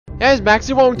Guys, Max,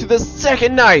 you're welcome to the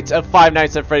second night of Five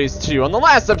Nights at Freddy's 2. On the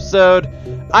last episode,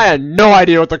 I had no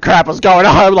idea what the crap was going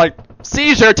on. I'm like,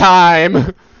 seizure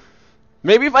time!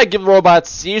 Maybe if I give robots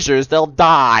seizures, they'll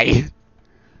die.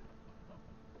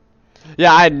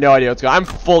 Yeah, I had no idea what's going on. I'm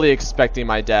fully expecting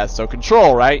my death, so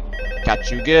control, right? Got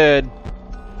you good.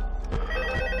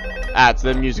 Ah,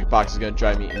 so the music box is gonna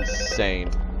drive me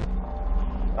insane.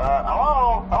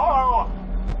 Hello? Hello?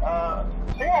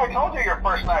 See, I told you your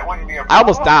first night wouldn't be a problem. I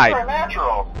almost died. You're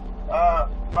natural.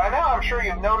 By now I'm sure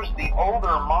you've noticed the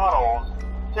older models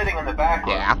sitting in the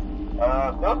background.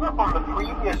 Yeah. Those are from the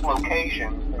previous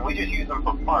locations, and we just use them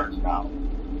for parts now.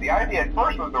 The idea at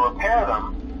first was to repair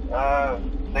them.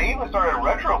 They even started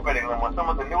retrofitting them with some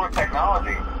of the newer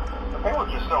technology. But they were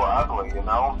just so ugly, you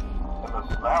know? And the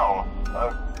smell.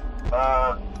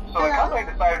 So the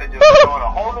company decided to just go in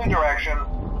a whole new direction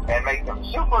and make them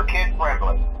super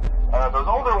kid-friendly. Those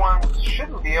older ones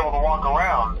shouldn't be able to walk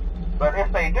around, but if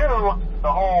they do,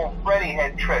 the whole Freddy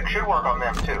head trick should work on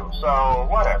them too, so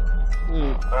whatever.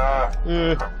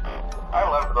 I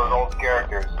loved those old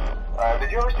characters.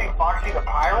 Did you ever see Foxy the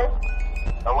Pirate?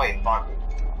 Oh wait, Foxy.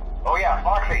 Oh yeah,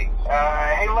 Foxy.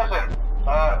 Hey listen,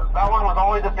 that one was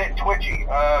always a bit twitchy.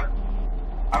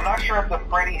 I'm not sure if the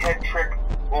Freddy head trick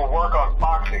will work on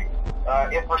Foxy.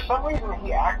 If for some reason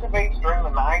he activates during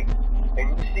the night,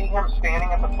 and you see him standing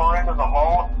at the far end of the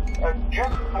hall,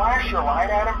 just flash your light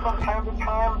at him from time to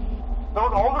time.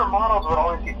 Those older models would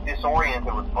always get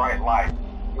disoriented with bright light.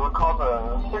 You would cause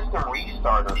a system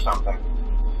restart or something.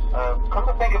 Come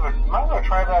to think of it, you might want to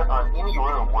try that on any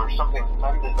room where something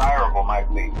undesirable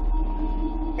might be.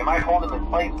 It might hold him in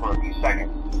place for a few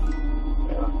seconds.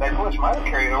 That glitch might have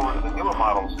carried over to the newer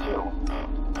models too.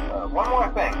 One more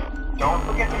thing, don't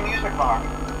forget the music box.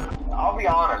 I'll be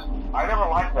honest, I never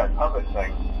liked that puppet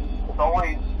thing. It's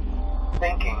always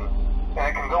thinking, and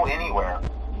it can go anywhere.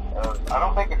 I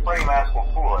don't think the Freddy mask will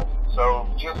fool it, so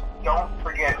just don't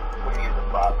forget the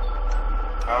music box.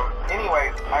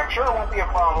 Anyway, I'm sure it won't be a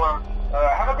problem.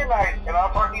 Have a good night, and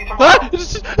I'll talk to you tomorrow.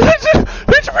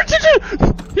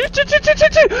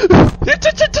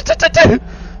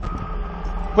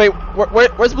 Wait,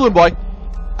 where's the balloon boy?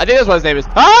 I think that's what his name is.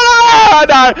 Ah,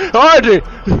 no, Archie.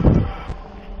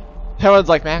 Everyone's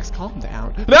like, Max, calm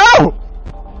down. No!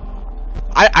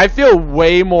 I feel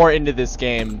way more into this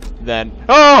game than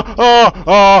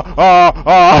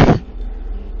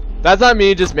That's not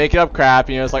me just making up crap,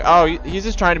 you know, it's like, oh, he's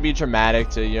just trying to be dramatic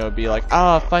to, you know, be like,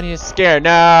 oh, funniest scare.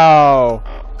 No!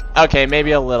 Okay,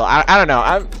 maybe a little. I don't know.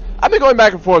 I've been going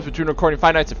back and forth between recording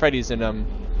Five Nights at Freddy's and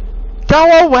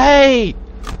go away!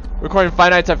 Recording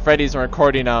Five Nights at Freddy's and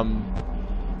recording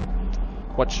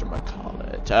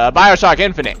whatchamacallit? BioShock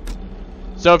Infinite.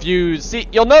 So if you see,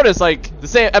 you'll notice like the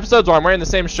same episodes where I'm wearing the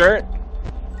same shirt.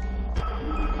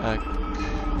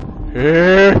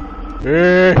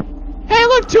 Hey,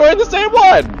 look, two are in the same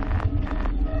one.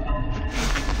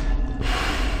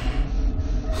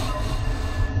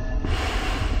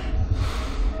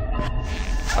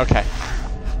 Okay.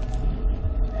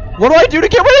 What do I do to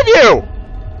get rid of you?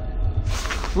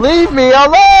 Leave me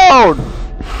alone!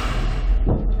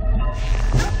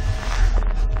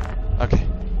 Okay.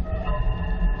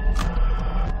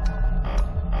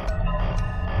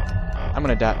 I'm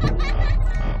gonna die.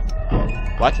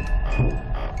 What?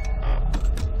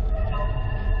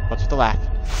 What's with the laugh?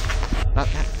 Not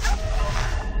that.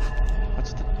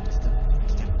 What's the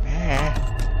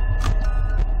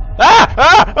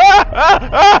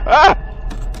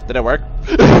Did it work?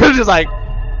 Just like,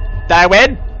 did I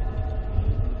win?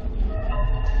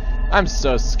 I'm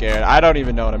so scared. I don't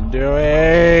even know what I'm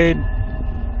doing.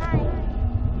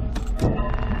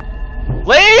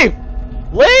 Leave!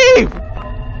 Leave!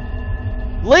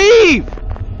 Leave!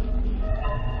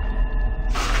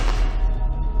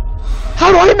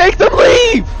 How do I make them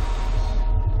leave?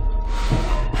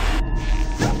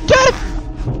 Get!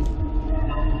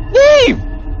 Leave!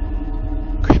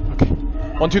 Okay, okay.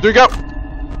 1, 2, 3, go!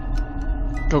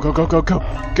 Go, go, go, go, go.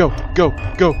 Go, go,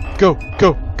 go, go,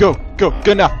 go, go, go.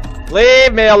 Good enough.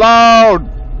 Leave me alone!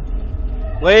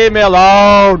 Leave me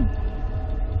alone!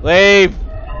 Leave!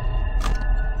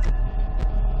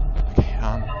 Okay,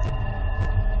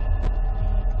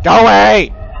 go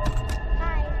away!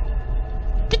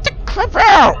 Get the crap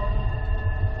out!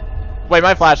 Wait,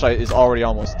 my flashlight is already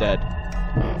almost dead.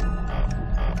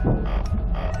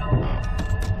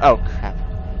 Oh, crap.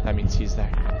 That means he's there,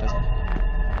 doesn't it?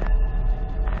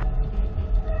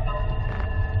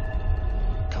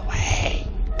 Go away!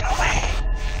 Go away!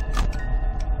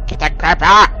 Get that crap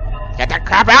out! Get that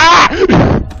crap out!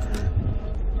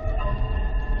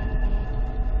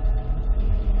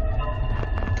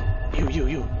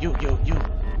 You.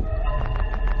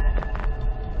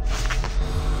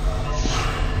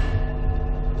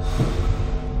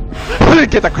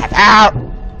 Get the crap out!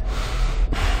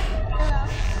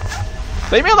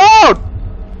 Leave me alone!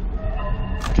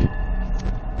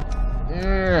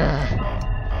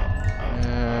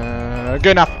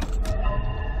 Good enough.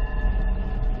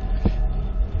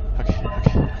 Okay.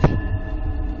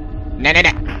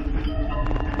 Nah.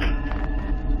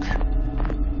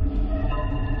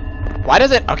 Why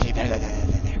does it? Okay, there.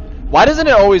 Why doesn't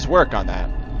it always work on that?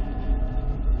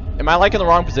 Am I like in the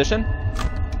wrong position?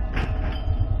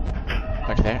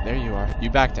 Okay, there you are. You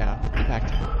backed out.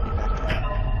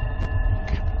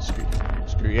 Okay,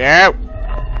 screw you.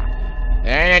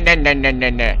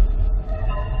 Nah.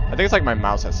 I think it's like my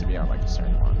mouse has to be on like a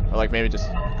certain one, or like maybe just.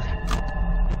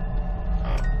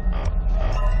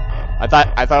 I thought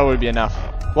it would be enough.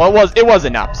 Well, it was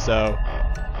enough. So,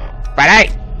 Freddy.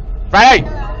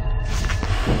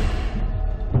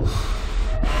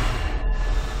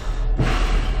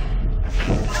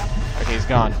 Okay, he's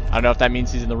gone. I don't know if that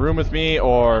means he's in the room with me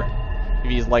or if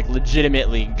he's like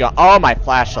legitimately gone. Oh, my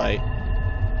flashlight.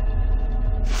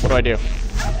 What do I do?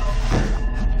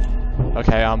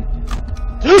 Okay,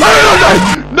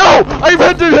 No! I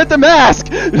meant to hit the mask!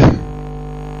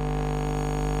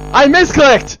 I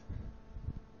misclicked!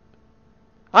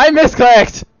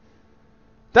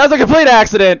 That was a complete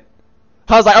accident!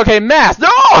 I was like, okay, mask! No!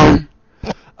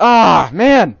 Ah,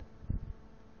 man!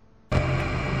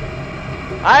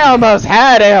 I almost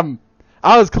had him!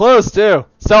 I was close, too.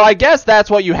 So I guess that's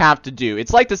what you have to do.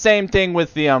 It's like the same thing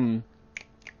with the, in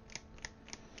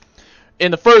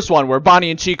the first one where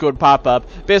Bonnie and Chica would pop up.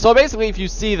 So basically, if you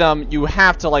see them, you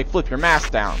have to like flip your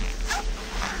mask down.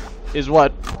 Is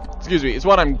what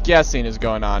I'm guessing is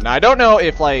going on. Now I don't know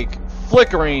if like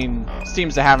flickering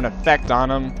seems to have an effect on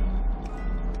them.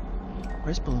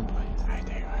 Where's Balloon Boy? Alright,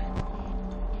 there you are.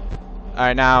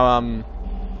 Alright, now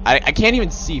I can't even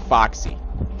see Foxy.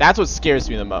 That's what scares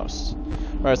me the most.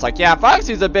 Where it's like, yeah,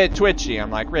 Foxy's a bit twitchy.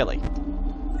 I'm like, really?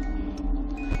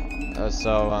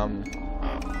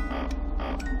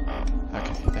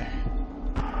 Okay, there.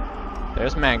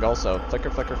 There's Mangle, so flicker.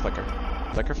 Flicker.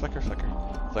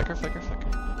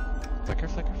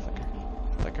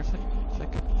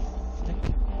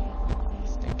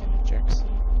 Stinking jerks.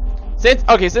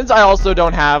 Since I also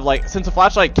don't have, like, since the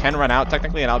flashlight can run out,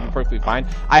 technically, and I'll be perfectly fine,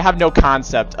 I have no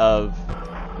concept of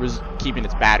keeping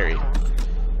its battery.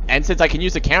 And since I can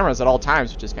use the cameras at all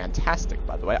times, which is fantastic,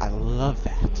 by the way, I love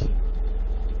that.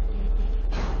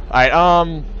 Alright,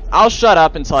 I'll shut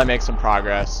up until I make some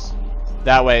progress.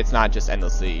 That way it's not just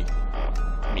endlessly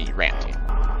me ranting.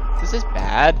 This is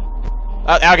bad.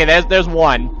 Okay, there's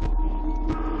one.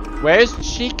 Where's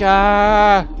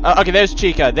Chica? Okay, there's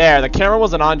Chica. There, the camera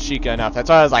wasn't on Chica enough. That's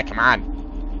why I was like, come on.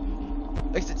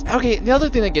 Okay, the other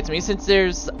thing that gets me, since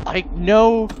there's like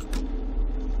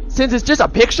since it's just a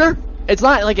picture, it's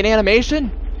not like an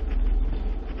animation.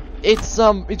 It's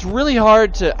really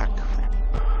hard to. Oh, crap.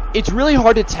 It's really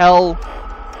hard to tell.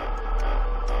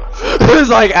 It's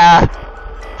like,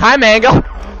 hi, Mango.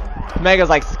 Mango's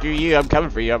like, screw you, I'm coming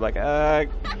for you. I'm like, I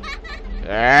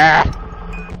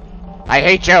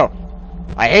hate you.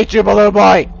 I hate you, Balloon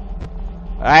Boy.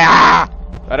 I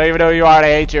don't even know who you are, and I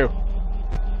hate you.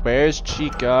 Where's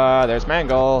Chica? There's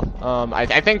Mango. I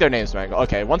think their name's Mango.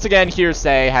 Okay, once again,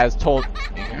 hearsay has told.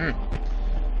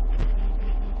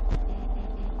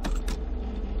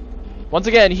 Once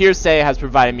again, hearsay has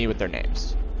provided me with their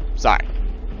names. Sorry.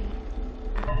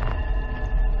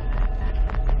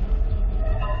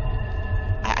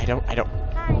 I don't know.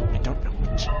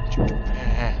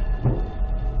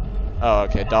 Oh,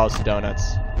 okay. Dolls to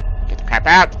donuts. Get the crap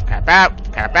out. Get the crap out. Get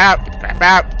the crap out. Get the crap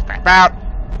out. Get the crap out.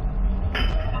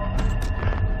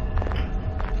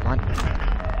 Come on.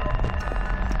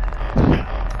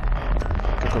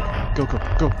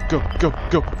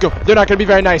 Go. They're not gonna be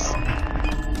very nice.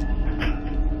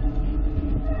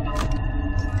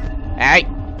 Hey.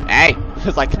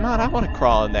 It's like, come on, I want to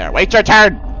crawl in there. Wait your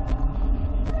turn.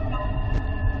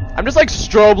 I'm just like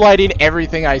strobe lighting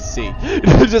everything I see.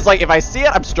 Just like if I see it,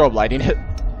 I'm strobe lighting it.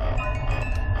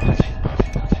 Okay.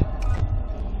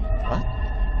 What?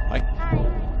 Like,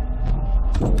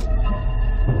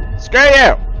 screw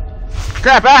you!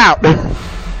 Crap out!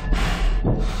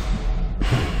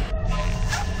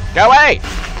 Go away!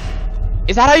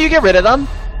 Is that how you get rid of them?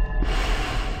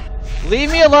 Leave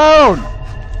me alone!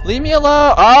 Leave me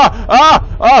alone!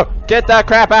 Oh! Get that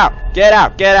crap out! Get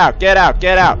out!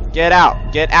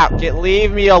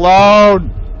 Leave me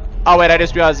alone! Oh wait, I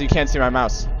just realized you can't see my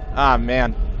mouse. Ah,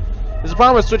 man. There's a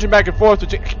problem with switching back and forth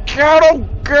between.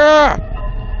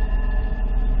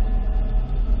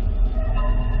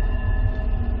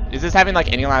 Is this having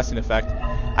like any lasting effect?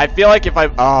 I feel like if I.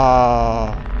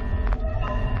 Oh.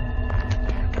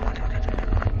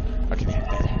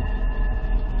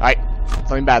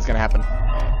 Something bad's gonna happen.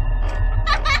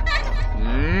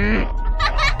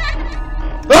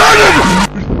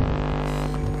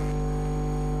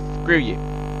 Screw you.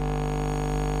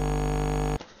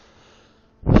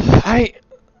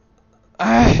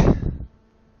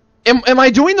 Am I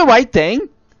doing the right thing?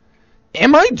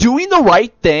 Am I doing the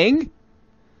right thing?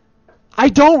 I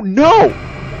don't know.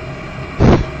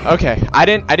 Okay, I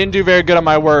didn't do very good on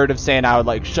my word of saying I would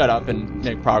like shut up and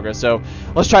make progress. So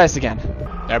let's try this again.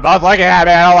 They're both looking at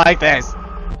me. I don't like this.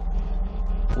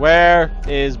 Where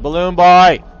is Balloon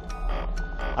Boy?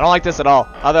 I don't like this at all.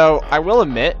 Although I will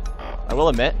admit,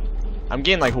 I'm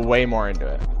getting like way more into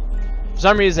it. For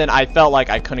some reason, I felt like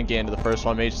I couldn't get into the first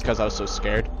one, maybe just because I was so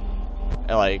scared.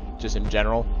 Like, just in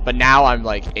general. But now I'm,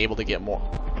 like, able to get more.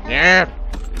 Yeah.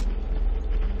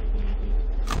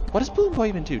 What does Balloon Boy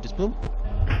even do? Does Balloon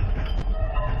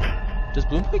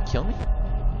Boy kill me?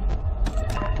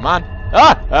 Come on.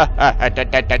 Ah!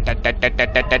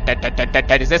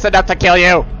 Is this enough to kill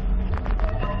you?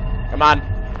 Come on.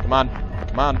 Come on.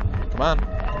 Come on. Come on.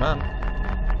 Come on.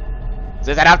 Is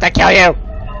this enough to kill you?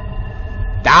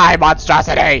 Die,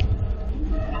 monstrosity!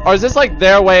 Or is this like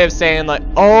their way of saying like,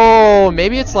 oh,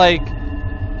 maybe it's like,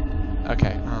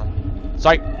 okay,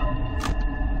 sorry.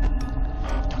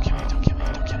 Don't kill me, don't kill me,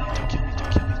 don't kill me, don't kill me,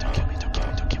 don't kill me, don't kill me, don't kill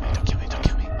me, don't kill me, don't kill me, don't kill me, don't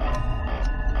kill me.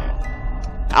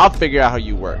 I'll figure out how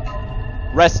you work.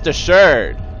 Rest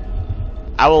assured,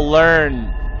 I will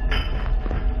learn.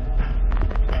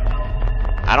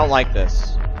 I don't like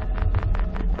this.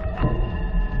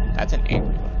 That's an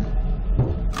angry look.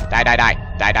 Die, die, die.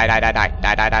 Die, die, die, die, die.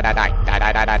 Die, die, die, die, die. Die,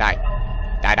 die, die, die, die.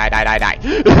 Die, die, die, die, die.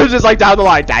 Just like down the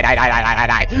line. Die, die, die, die, die, die,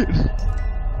 die.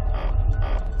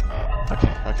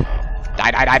 Okay, okay.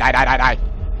 Die, die, die, die, die, die, die.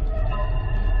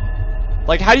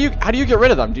 Like, how do you get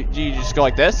rid of them? Do you just go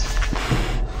like this?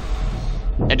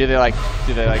 And do they like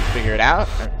figure it out?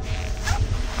 Or?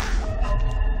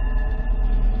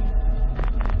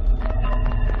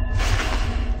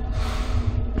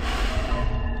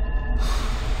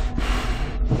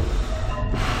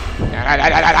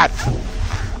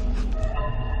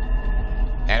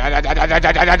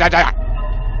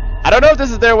 I don't know if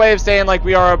this is their way of saying like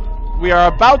we are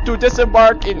about to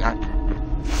disembark in. I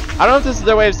don't know if this is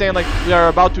their way of saying like we are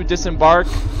about to disembark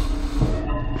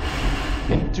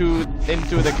into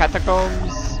the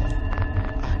catacombs.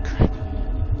 Oh, crap.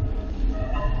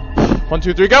 1,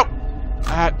 2, 3, go!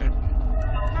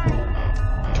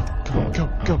 Go,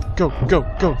 go, go, go,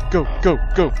 go, go, go,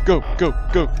 go, go, go,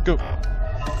 go, go.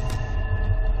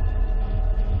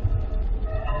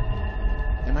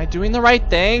 Am I doing the right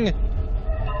thing?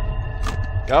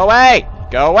 Go away!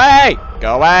 Go away!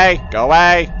 Go away! Go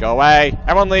away! Go away!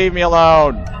 Everyone leave me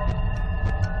alone!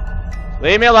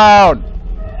 Leave me alone!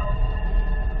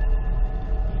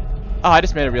 Oh, I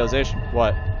just made a realization.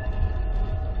 What?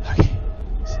 Okay.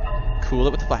 Cool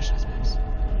it with the flashlights, Max.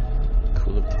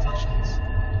 Cool it with the flashlights.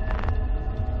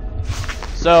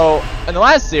 So, in the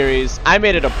last series, I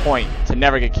made it a point to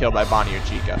never get killed by Bonnie or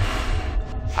Chica.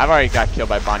 I've already got killed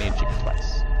by Bonnie and Chica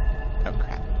twice. Oh,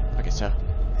 crap. Okay, so...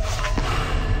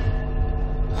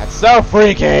 That's so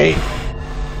freaky! Okay.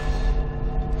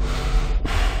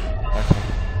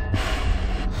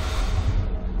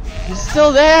 He's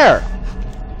still there!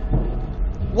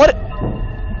 What?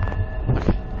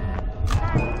 Okay.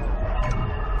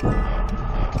 Come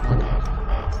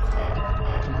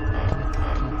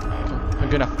on.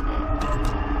 Good enough.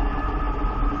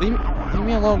 Leave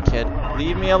me alone, kid.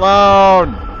 Leave me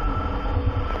alone!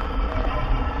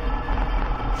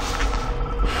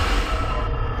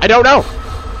 I don't know!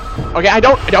 Okay, I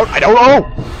don't know!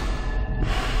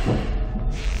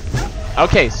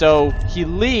 Okay, so he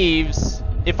leaves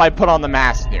if I put on the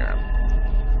mask near him.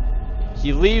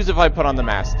 He leaves if I put on the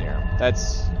mask near him.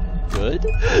 That's good?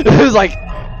 It was like,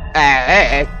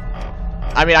 I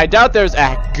mean, I doubt there's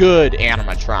a good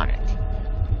animatronic.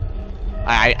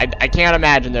 I can't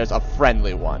imagine there's a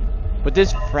friendly one. But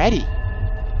this Freddy,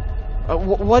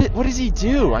 what does he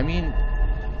do? I mean,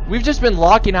 we've just been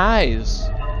locking eyes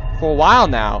for a while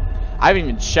now. I haven't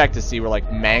even checked to see where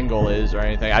like Mangle is or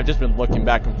anything. I've just been looking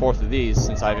back and forth with these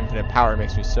since I have infinite power. It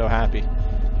makes me so happy.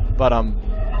 But oh,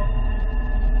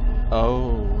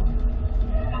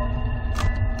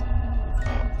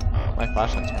 my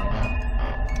flashlight's running out.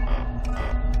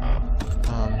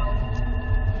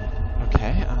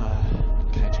 Okay.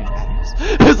 Can I change batteries?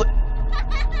 It's like...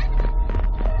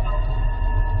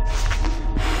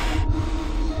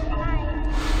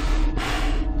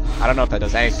 I don't know if that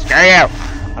does any. Scare you!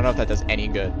 I don't know if that does any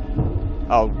good.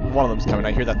 Oh, one of them's coming.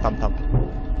 I hear that thump thump.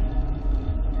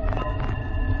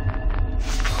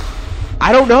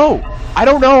 I don't know. I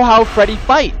don't know how Freddy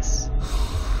fights.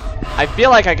 I feel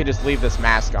like I could just leave this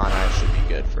mask on and I should be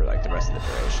good for like the rest of the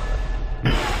duration.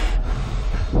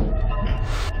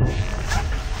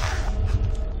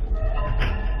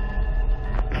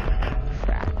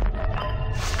 Crap.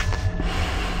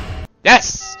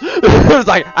 Yes! It was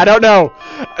like, I don't know.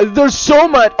 There's so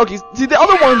much. Okay, see, the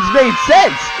other ones made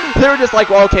sense. They were just like,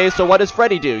 well, okay, so what does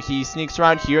Freddy do? He sneaks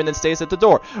around here and then stays at the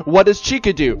door. What does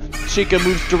Chica do? Chica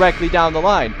moves directly down the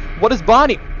line. What does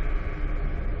Bonnie?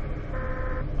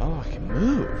 Oh, I can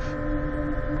move.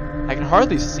 I can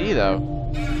hardly see,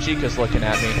 though. Chica's looking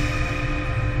at me.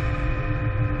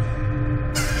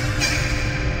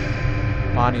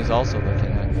 Bonnie's also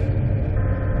looking at me.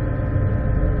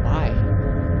 Why?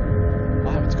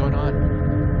 Why? What's going on?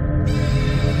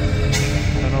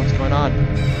 I don't know what's going on.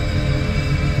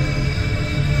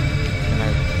 Can I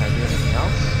do anything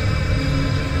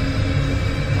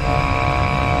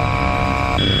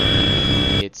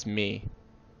else? It's me.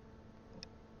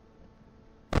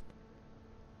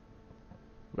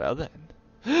 Well then.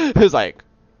 It was like,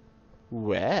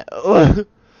 well.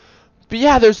 But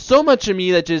yeah, there's so much of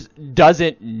me that just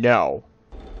doesn't know.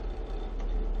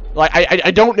 Like,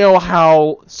 I don't know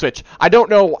how Switch. I don't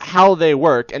know how they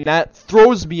work, and that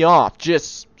throws me off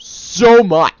just so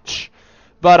much.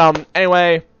 But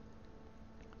anyway,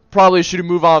 probably should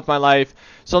move on with my life.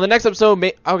 So the next episode,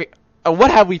 okay.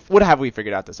 What have we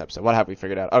figured out this episode? What have we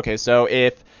figured out? Okay, so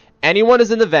if anyone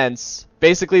is in the vents,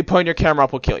 basically pointing your camera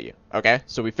up will kill you. Okay,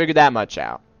 so we figured that much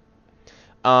out.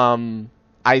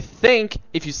 I think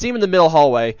if you see them in the middle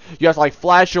hallway, you have to like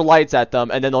flash your lights at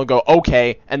them, and then they'll go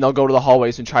okay, and they'll go to the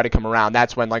hallways and try to come around.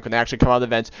 That's when like when they actually come out of the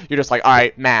vents, you're just like, all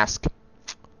right, mask.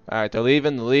 All right, they're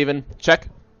leaving, check.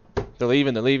 They're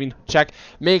leaving, check.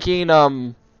 Making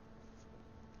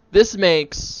this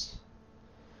makes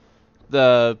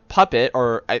the puppet,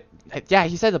 or yeah,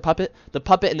 he said the puppet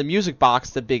and the music box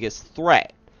the biggest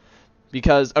threat.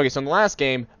 Because okay, so in the last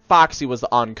game, Foxy was the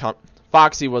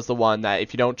one that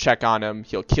if you don't check on him,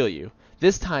 he'll kill you.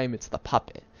 This time it's the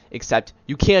puppet. Except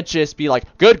you can't just be like,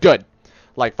 good.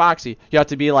 Like Foxy, you have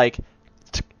to be like,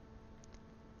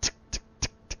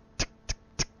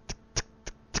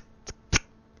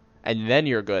 and then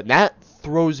you're good. And that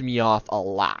throws me off a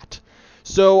lot.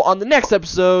 So on the next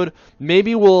episode,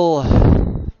 maybe we'll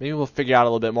figure out a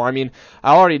little bit more. I mean,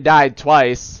 I already died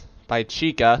twice by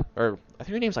Chica, or I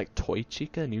think her name's like Toy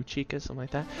Chica, New Chica, something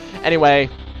like that. Anyway,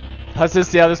 let's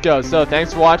just see how this goes. So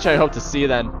thanks for watching. I hope to see you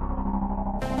then.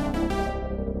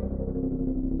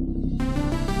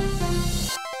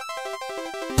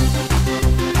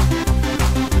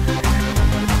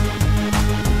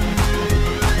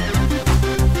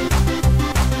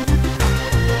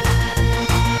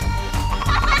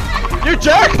 You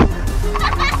jerk!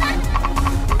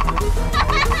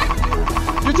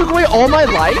 You took away all my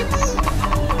lights?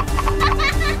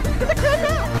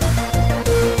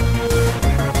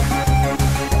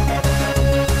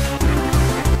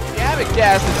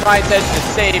 Yes, it's my intention to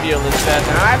save you, Elizabeth,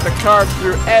 and I have to carve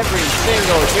through every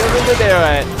single human to do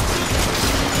it.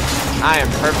 I am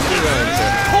perfectly willing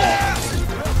to.